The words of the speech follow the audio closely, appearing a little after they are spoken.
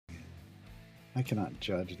I cannot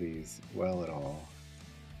judge these well at all.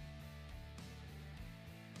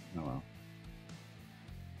 Oh well.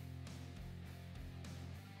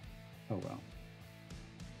 Oh well.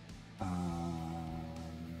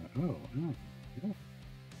 Oh, oh, yeah.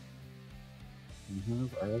 We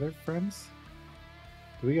have our other friends.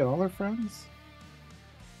 Do we get all our friends?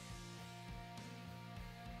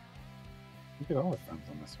 We get all our friends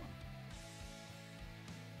on this one.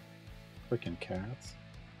 Freaking cats.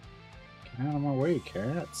 Get out of my way,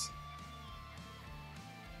 cats.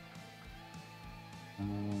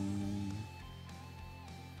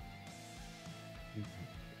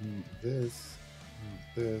 This.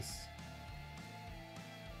 This.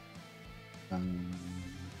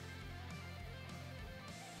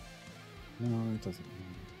 No, it doesn't.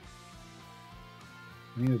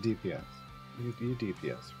 I need a DPS. You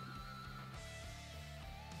DPS.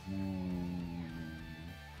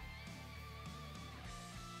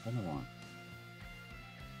 I don't want.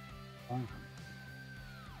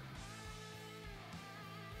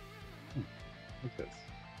 What's this?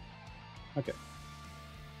 Okay.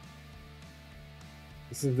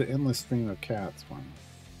 This is the endless stream of cats one.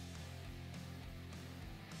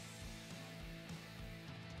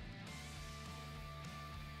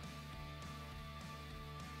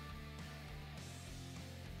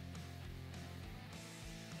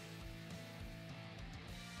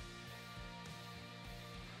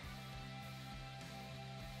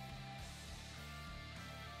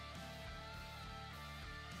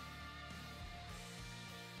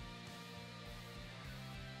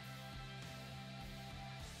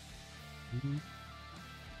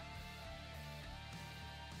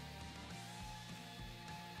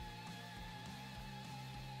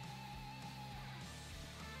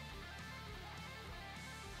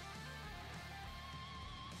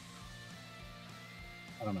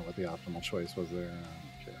 I don't know what the optimal choice was there. I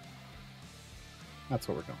don't care. That's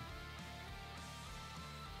what we're going.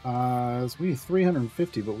 It's we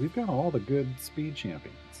 350, but we've got all the good speed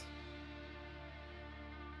champions.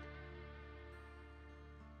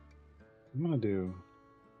 I'm gonna do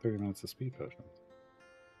 30 minutes of speed potions.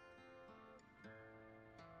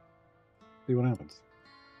 See what happens.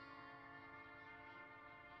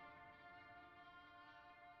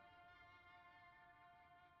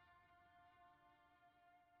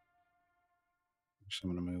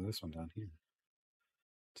 Actually, I'm gonna move this one down here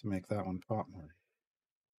to make that one pop more.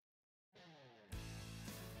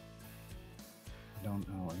 I don't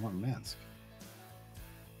know. I want Minsk.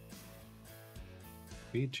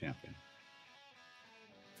 Speed champion.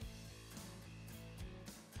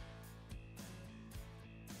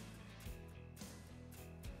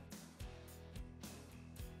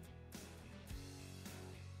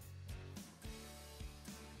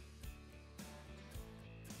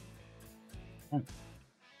 Right.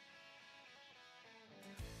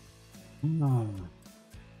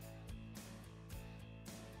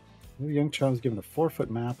 A young child is given a 4-foot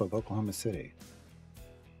map of Oklahoma City.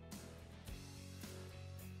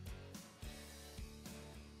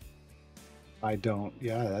 I don't.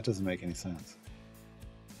 Yeah, that doesn't make any sense.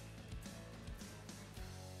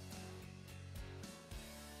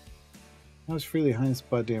 How is freely highest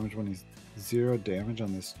spud damage when he's 0 damage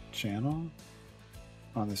on this channel?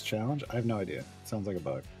 On this challenge? I have no idea. It sounds like a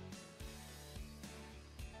bug.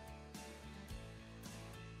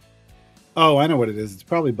 Oh, I know what it is. It's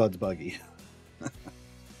probably Bud's Buggy.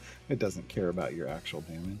 It doesn't care about your actual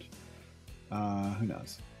damage. Who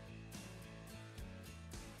knows?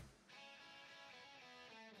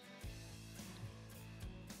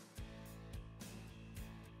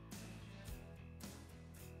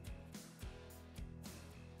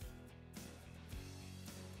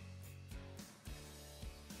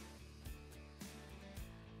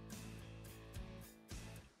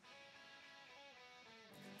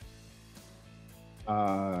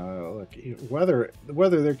 Look,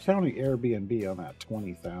 whether they're counting Airbnb on that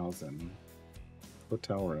 20,000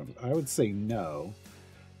 hotel rooms, I would say no.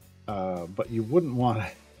 But you wouldn't want to.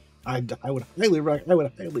 I would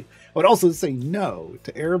I would also say no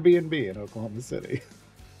to Airbnb in Oklahoma City.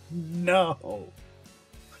 No.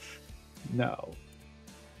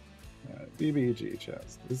 BBEG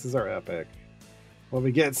chest. This is our epic. What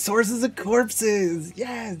we get? Sources of corpses.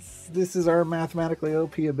 Yes, this is our mathematically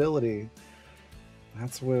OP ability.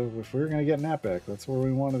 That's where, if we were going to get an epic, that's where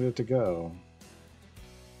we wanted it to go.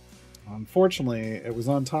 Unfortunately, it was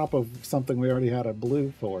on top of something we already had a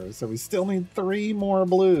blue for, so we still need 3 more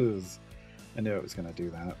blues. I knew it was going to do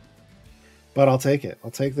that. But I'll take it.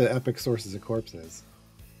 I'll take the epic sources of corpses.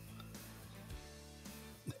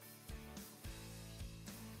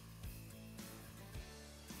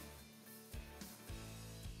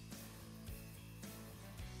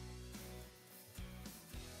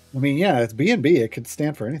 I mean, yeah, it's B&B. It could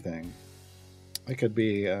stand for anything. It could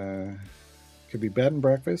be bed and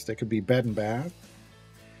breakfast. It could be bed and bath.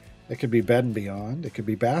 It could be bed and beyond. It could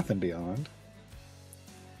be bath and beyond.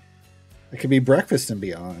 It could be breakfast and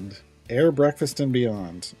beyond. Air breakfast and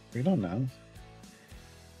beyond. We don't know.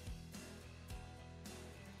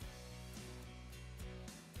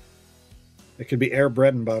 It could be air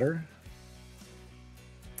bread and butter.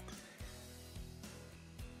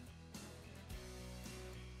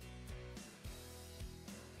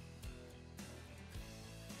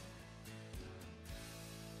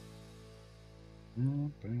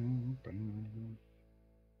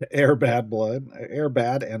 Air bad blood. Air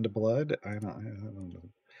bad and blood. I don't know.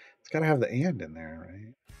 It's got to have the and in there,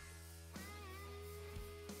 right?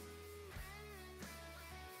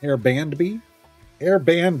 Air Bandby? Air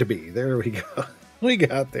Bandby. There we go. We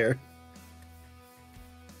got there.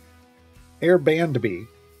 Air Bandby.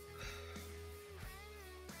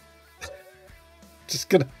 Just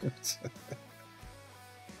gonna.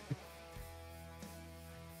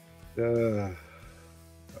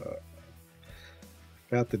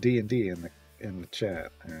 Got the D&D in the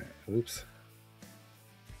chat. All right. Oops.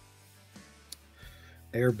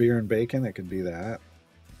 Air beer and bacon. It could be that.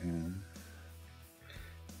 Yeah.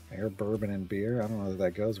 Air bourbon and beer. I don't know that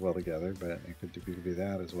that goes well together, but it could be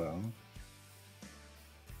that as well.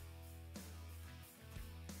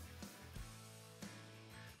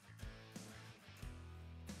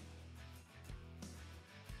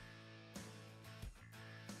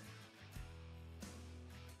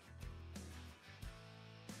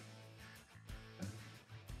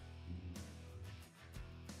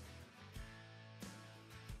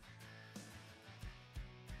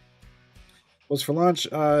 Was for lunch.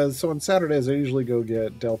 So on Saturdays I usually go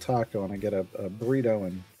get Del Taco and I get a burrito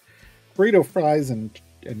and burrito fries and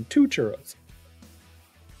two churros.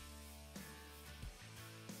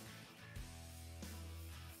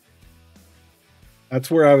 That's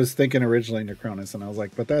where I was thinking originally, Necronus, and I was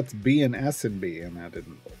like, but that's B and S and B, and that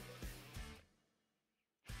didn't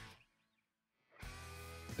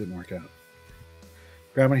work out.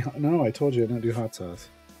 Grab any? No, I told you I don't do hot sauce.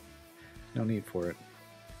 No need for it.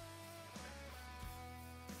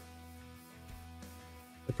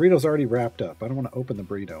 The burrito's already wrapped up. I don't want to open the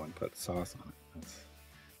burrito and put sauce on it.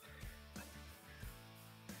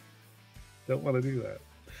 Don't want to do that.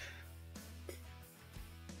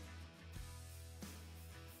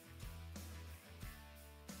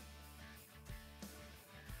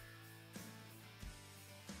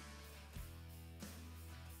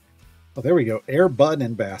 Oh, there we go. Air Bud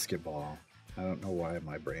and basketball. I don't know why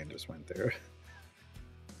my brain just went there.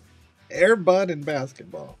 Air Bud and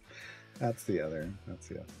basketball. That's the other. That's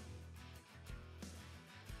the other.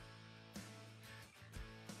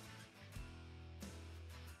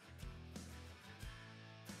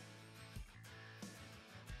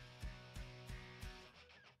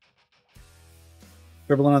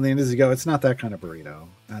 Dribbling on the end as you go. It's not that kind of burrito.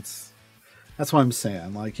 That's what I'm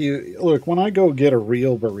saying. Like you look, when I go get a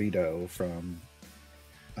real burrito from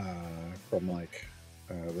like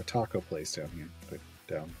the taco place down here,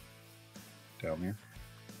 down here.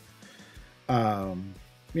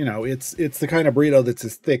 You know, it's the kind of burrito that's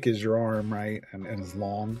as thick as your arm, right, and as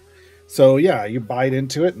long. So yeah, you bite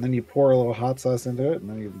into it, and then you pour a little hot sauce into it, and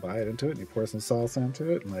then you bite into it, and you pour some salsa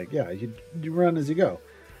into it, and like yeah, you run as you go.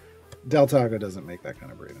 Del Taco doesn't make that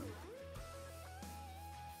kind of burrito.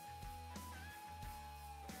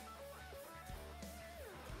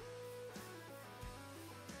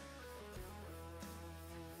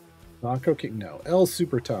 Taco King? No. El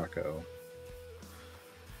Super Taco.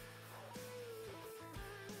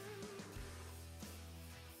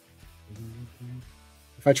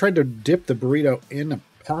 If I tried to dip the burrito in a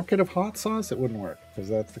packet of hot sauce, it wouldn't work because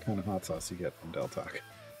that's the kind of hot sauce you get from Del Taco.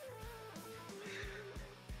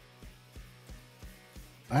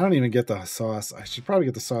 I don't even get the sauce. I should probably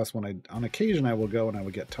get the sauce when on occasion I will go and I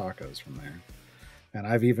would get tacos from there. And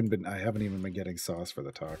I haven't even been getting sauce for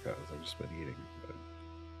the tacos. I've just been eating.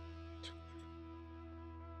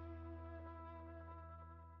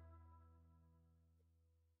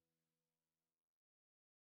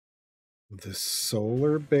 But the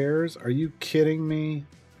Solar Bears? Are you kidding me?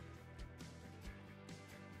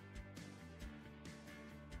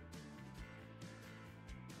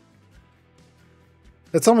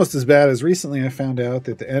 That's almost as bad as recently I found out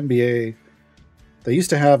that the NBA, they used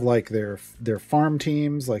to have like their farm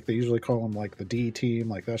teams, like they usually call them like the D team,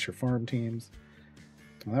 like that's your farm teams.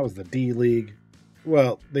 And that was the D League.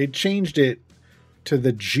 Well, they changed it to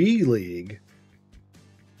the G League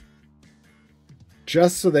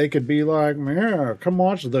just so they could be like, yeah, come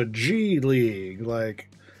watch the G League. Like,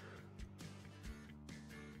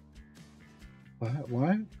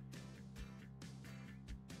 What?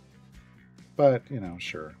 But,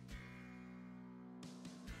 sure.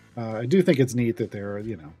 I do think it's neat that they're,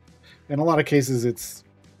 in a lot of cases, it's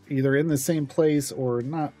either in the same place or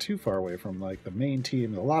not too far away from like the main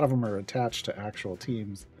team. A lot of them are attached to actual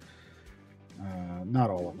teams. Not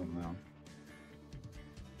all of them,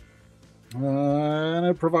 though. And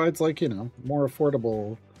it provides like, more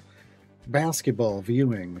affordable basketball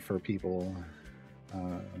viewing for people.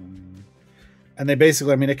 And they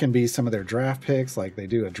basically, I mean, it can be some of their draft picks. Like they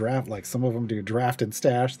do a draft, like some of them do draft and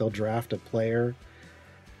stash. They'll draft a player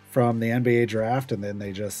from the NBA draft, and then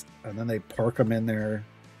they park them in their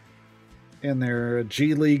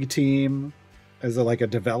G League team as like a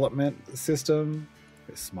development system.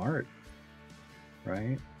 It's smart,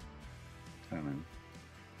 right? I don't know.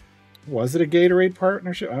 Was it a Gatorade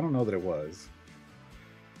partnership? I don't know that it was.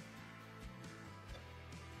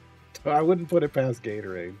 I wouldn't put it past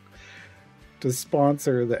Gatorade to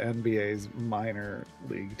sponsor the NBA's minor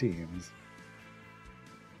league teams.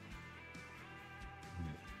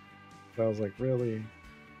 But I was like, really?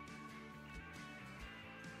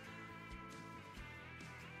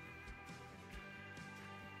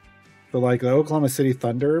 For like the Oklahoma City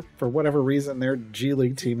Thunder, for whatever reason, their G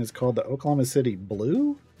League team is called the Oklahoma City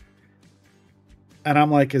Blue. And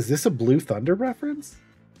I'm like, is this a Blue Thunder reference?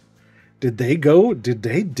 Did they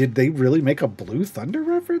really make a Blue Thunder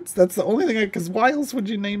reference? That's the only thing, because why else would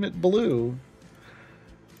you name it Blue?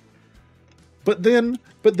 But then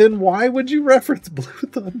why would you reference Blue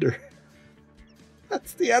Thunder?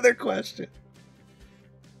 That's the other question.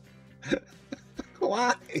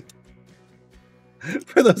 Why?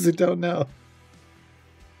 For those who don't know,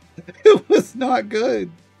 it was not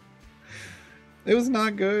good. It was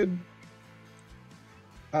not good.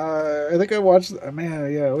 I think I watched.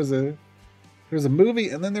 Man, yeah, there was a movie,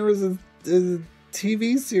 and then there was a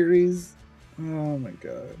TV series. Oh my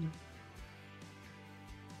god.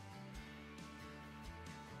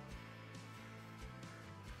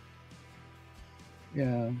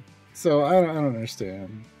 Yeah. So I don't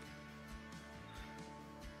understand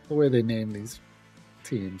the way they name these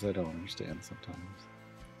teams. I don't understand sometimes.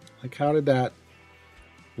 Like, how did that?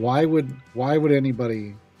 Why would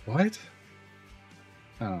anybody? What?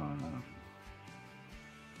 I don't know.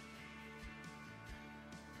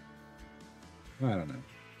 I don't know.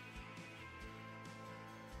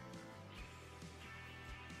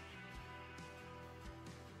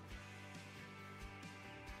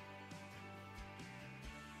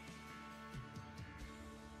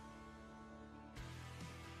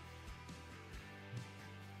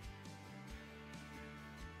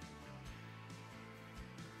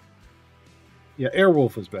 Yeah,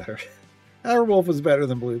 Airwolf was better. Airwolf was better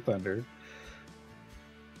than Blue Thunder.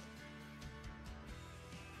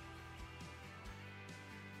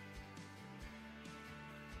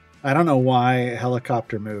 I don't know why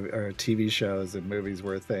helicopter movie or TV shows and movies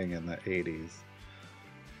were a thing in the 80s.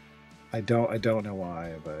 I don't know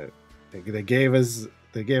why, but they gave us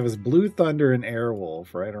Blue Thunder and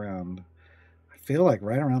Airwolf right around, I feel like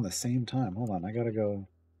right around the same time. Hold on, I gotta go.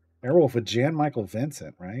 Airwolf with Jan Michael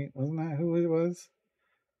Vincent, right? Wasn't that who it was?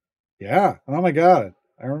 Yeah. Oh my god,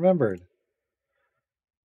 I remembered.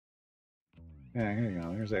 Yeah, here you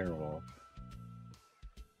go. There's Airwolf.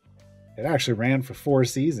 It actually ran for 4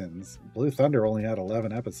 seasons. Blue Thunder only had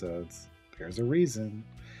 11 episodes. There's a reason.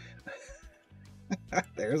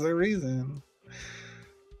 There's a reason.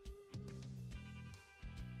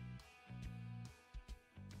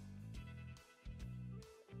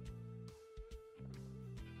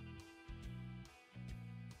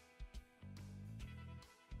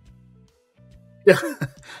 Yeah.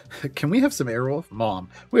 Can we have some Airwolf? Mom,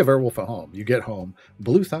 we have Airwolf at home. You get home.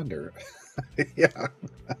 Blue Thunder. Yeah.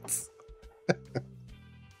 That's...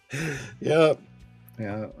 yeah.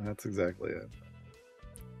 Yeah, that's exactly it.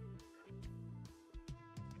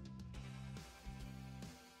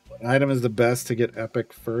 What item is the best to get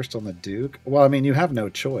epic first on the Duke? Well, I mean, you have no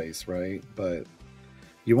choice, right? But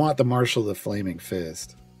you want the Marshal of the Flaming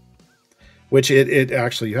Fist. Which it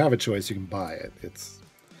actually, you have a choice, you can buy it. It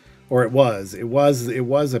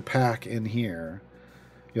was a pack in here.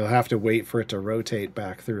 You'll have to wait for it to rotate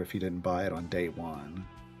back through if you didn't buy it on day one.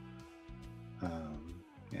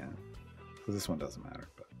 Yeah, because this one doesn't matter.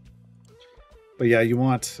 But yeah, you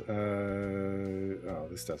want. Oh,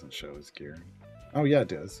 this doesn't show his gear. Oh yeah, it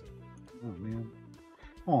does. Oh man.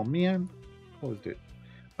 Oh man. Closed it.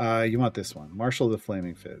 You want this one, Marshal of the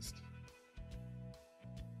Flaming Fist.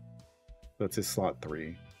 That's his slot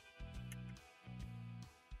 3.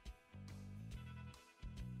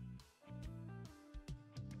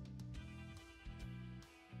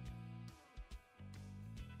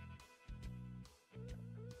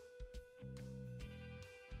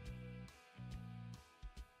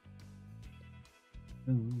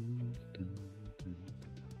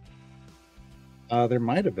 There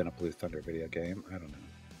might have been a Blue Thunder video game. I don't know.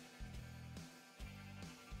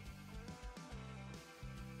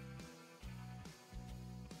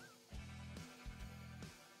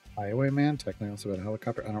 Highwayman, technically also about a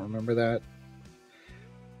helicopter. I don't remember that.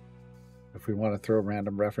 If we want to throw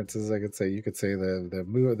random references, I could say you could say the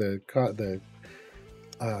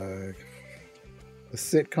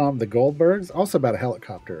sitcom The Goldbergs, also about a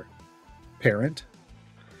helicopter parent,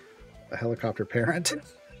 a helicopter parent.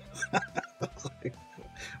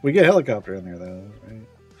 We get helicopter in there though, right?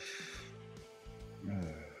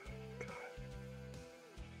 God.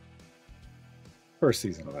 First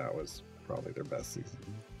season of that was probably their best season.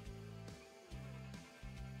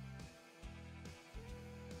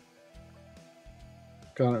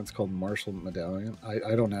 God, it's called Marshall Medallion.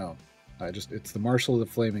 I don't know. It's the Marshall of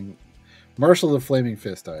the Flaming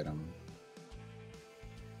Fist item.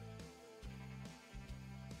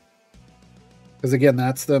 Because again,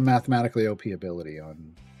 that's the mathematically OP ability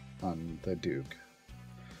on the Duke.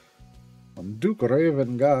 On Duke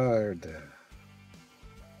Ravengard.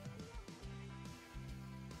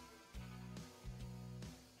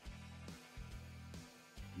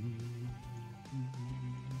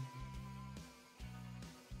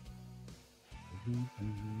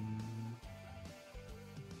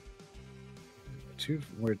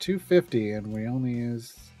 We're 250 and we only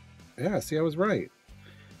used... Yeah, see, I was right.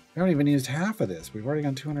 We haven't even used half of this. We've already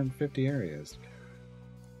gone 250 areas.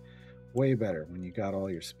 Way better when you got all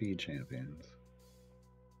your speed champions.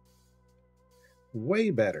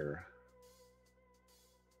 Way better.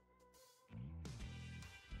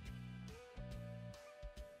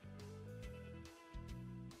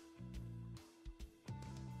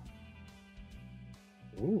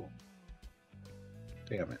 Ooh.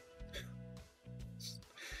 Damn it.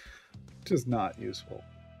 Just not useful.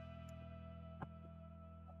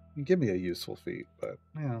 You give me a useful feat, but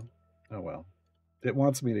yeah. Oh well. It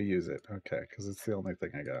wants me to use it. Okay, because it's the only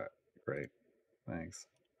thing I got. Great. Thanks.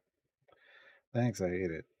 Thanks, I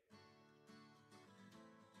hate it.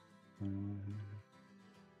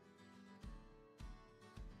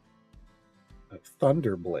 A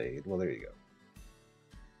Thunderblade. Well, there you go.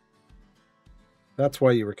 That's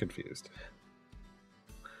why you were confused.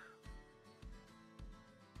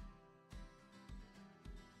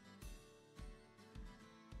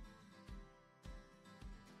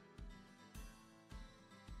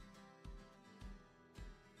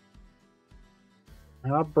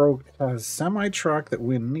 Cab broke a semi truck that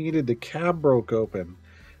we needed. The cab broke open,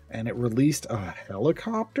 and it released a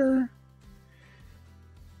helicopter.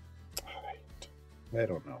 I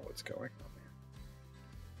don't know what's going on here.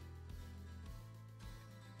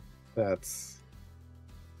 That's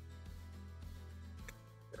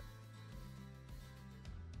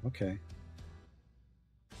okay.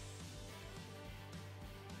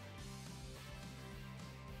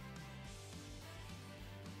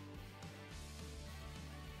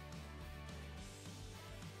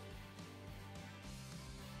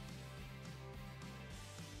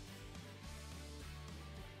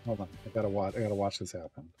 Hold on, I gotta watch this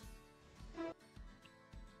happen.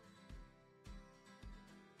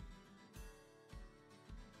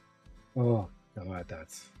 Oh God,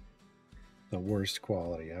 that's the worst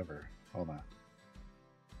quality ever. Hold on.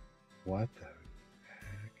 What the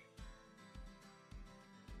heck?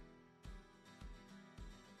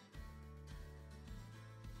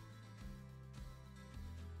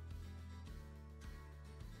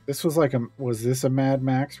 This was like was this a Mad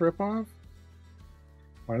Max ripoff?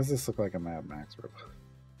 Why does this look like a Mad Max ripoff?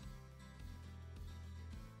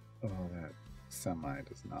 Oh, that semi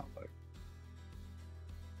does not look.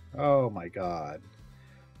 Oh my God.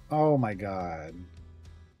 Oh my God.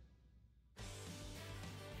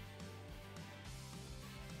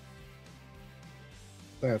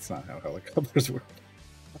 That's not how helicopters work.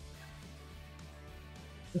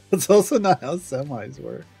 That's also not how semis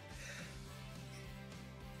work.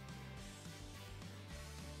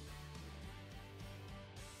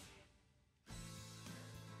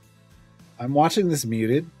 I'm watching this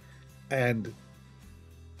muted, and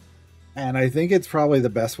I think it's probably the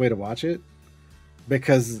best way to watch it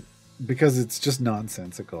because it's just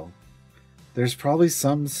nonsensical. There's probably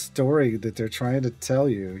some story that they're trying to tell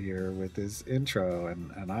you here with this intro,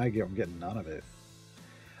 and I'm getting none of it.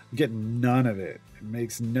 I'm getting none of it. It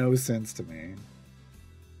makes no sense to me.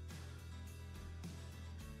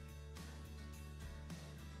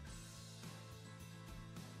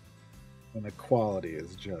 And the quality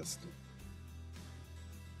is just...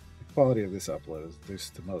 The quality of this upload is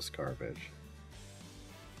just the most garbage.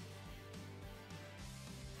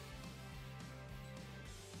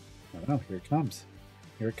 I don't know, here it comes.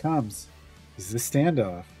 Here it comes. This is a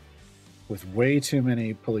standoff with way too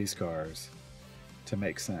many police cars to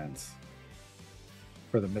make sense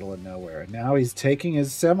for the middle of nowhere. And now he's taking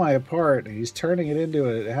his semi apart and he's turning it into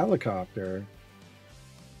a helicopter.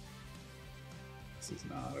 This is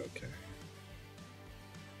not okay.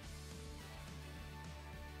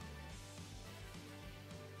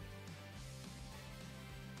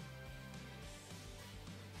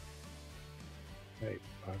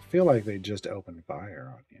 I feel like they just opened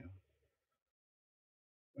fire on you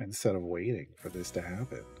instead of waiting for this to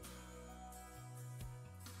happen.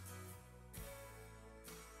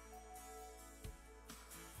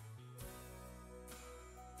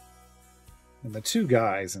 And the two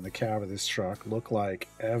guys in the cab of this truck look like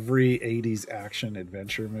every 80s action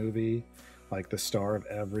adventure movie, like the star of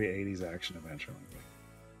every 80s action adventure movie.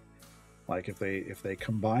 Like if they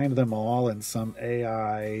combined them all in some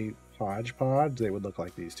AI hodgepodge, they would look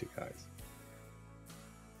like these two guys.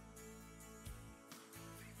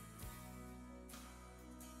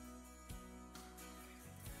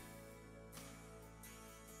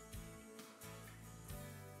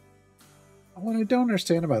 What I don't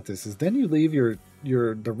understand about this is then you leave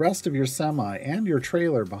the rest of your semi and your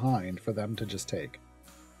trailer behind for them to just take.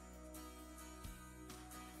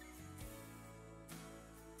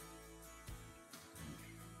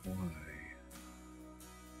 Why?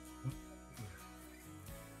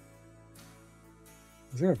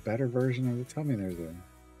 Is there a better version of it? Tell me there's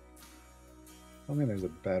a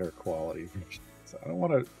better quality version. So I don't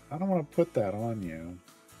want to put that on you.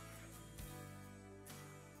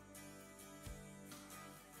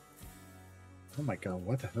 Oh my god,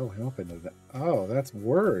 what the hell happened to that? Oh, that's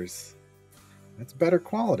worse. That's better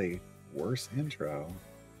quality. Worse intro.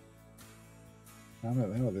 How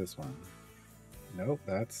about this one? Nope,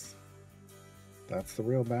 that's the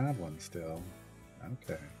real bad one still.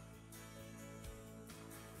 Okay.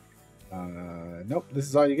 Nope, this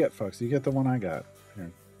is all you get, folks. You get the one I got.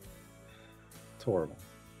 Here. It's horrible.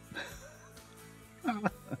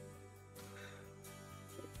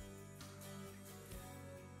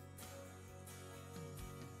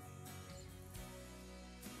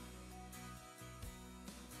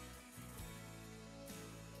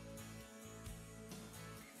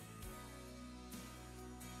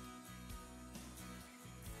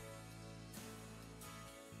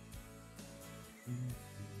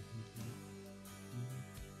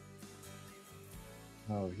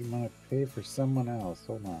 Oh, you want to pay for someone else.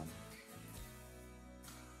 Hold on.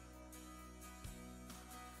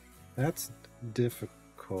 That's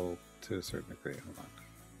difficult to a certain degree. Hold on.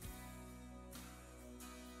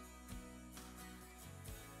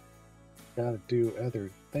 Gotta do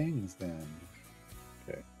other things then.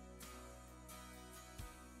 Okay.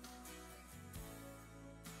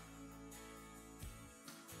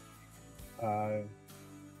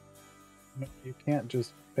 You can't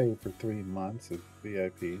just pay for 3 months of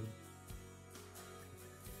VIP.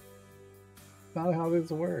 That's not how this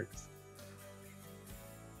works.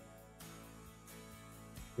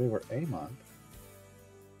 They were a month.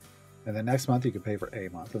 And the next month you could pay for a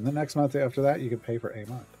month. And the next month after that you could pay for a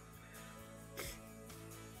month.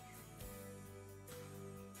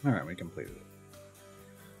 Alright, we completed it.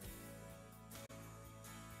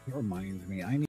 It reminds me, I need